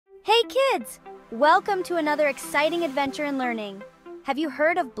Hey kids! Welcome to another exciting adventure in learning. Have you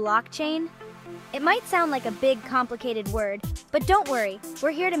heard of blockchain? It might sound like a big, complicated word, but don't worry,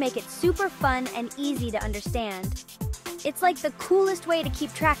 we're here to make it super fun and easy to understand. It's like the coolest way to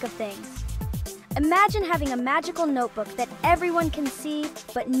keep track of things. Imagine having a magical notebook that everyone can see,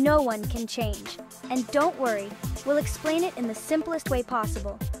 but no one can change. And don't worry, we'll explain it in the simplest way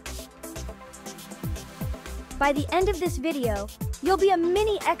possible. By the end of this video, you'll be a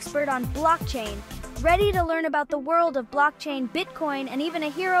mini expert on blockchain, ready to learn about the world of blockchain, Bitcoin, and even a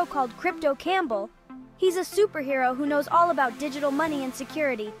hero called Crypto Campbell. He's a superhero who knows all about digital money and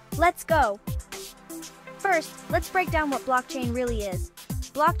security. Let's go! First, let's break down what blockchain really is.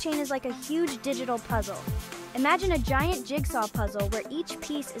 Blockchain is like a huge digital puzzle. Imagine a giant jigsaw puzzle where each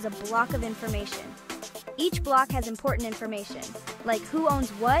piece is a block of information. Each block has important information, like who owns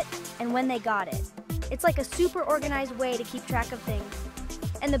what and when they got it. It's like a super organized way to keep track of things.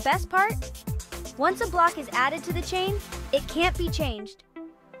 And the best part? Once a block is added to the chain, it can't be changed.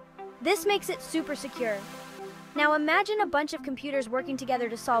 This makes it super secure. Now imagine a bunch of computers working together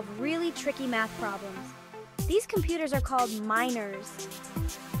to solve really tricky math problems. These computers are called miners.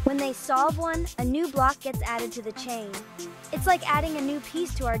 When they solve one, a new block gets added to the chain. It's like adding a new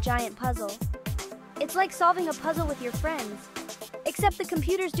piece to our giant puzzle. It's like solving a puzzle with your friends, except the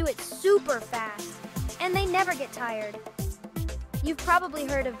computers do it super fast. And they never get tired. You've probably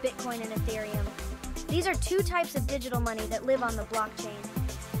heard of Bitcoin and Ethereum. These are two types of digital money that live on the blockchain.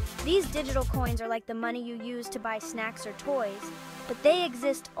 These digital coins are like the money you use to buy snacks or toys, but they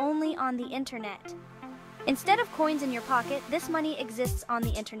exist only on the internet. Instead of coins in your pocket, this money exists on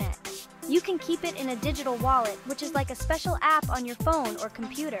the internet. You can keep it in a digital wallet, which is like a special app on your phone or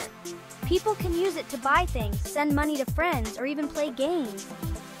computer. People can use it to buy things, send money to friends, or even play games.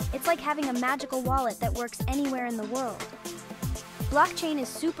 It's like having a magical wallet that works anywhere in the world. Blockchain is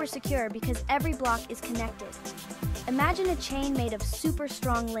super secure because every block is connected. Imagine a chain made of super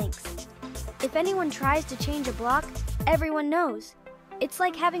strong links. If anyone tries to change a block, everyone knows. It's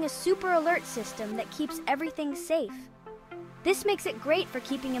like having a super alert system that keeps everything safe. This makes it great for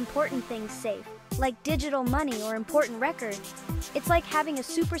keeping important things safe, like digital money or important records. It's like having a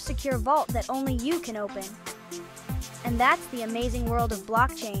super secure vault that only you can open. And that's the amazing world of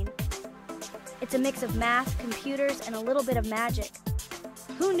blockchain. It's a mix of math, computers, and a little bit of magic.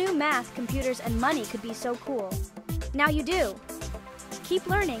 Who knew math, computers, and money could be so cool? Now you do. Keep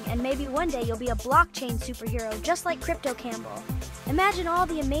learning, and maybe one day you'll be a blockchain superhero just like Crypto Campbell. Imagine all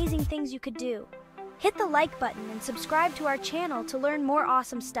the amazing things you could do. Hit the like button and subscribe to our channel to learn more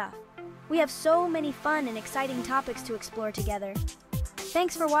awesome stuff. We have so many fun and exciting topics to explore together.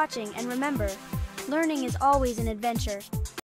 Thanks for watching, and remember, learning is always an adventure.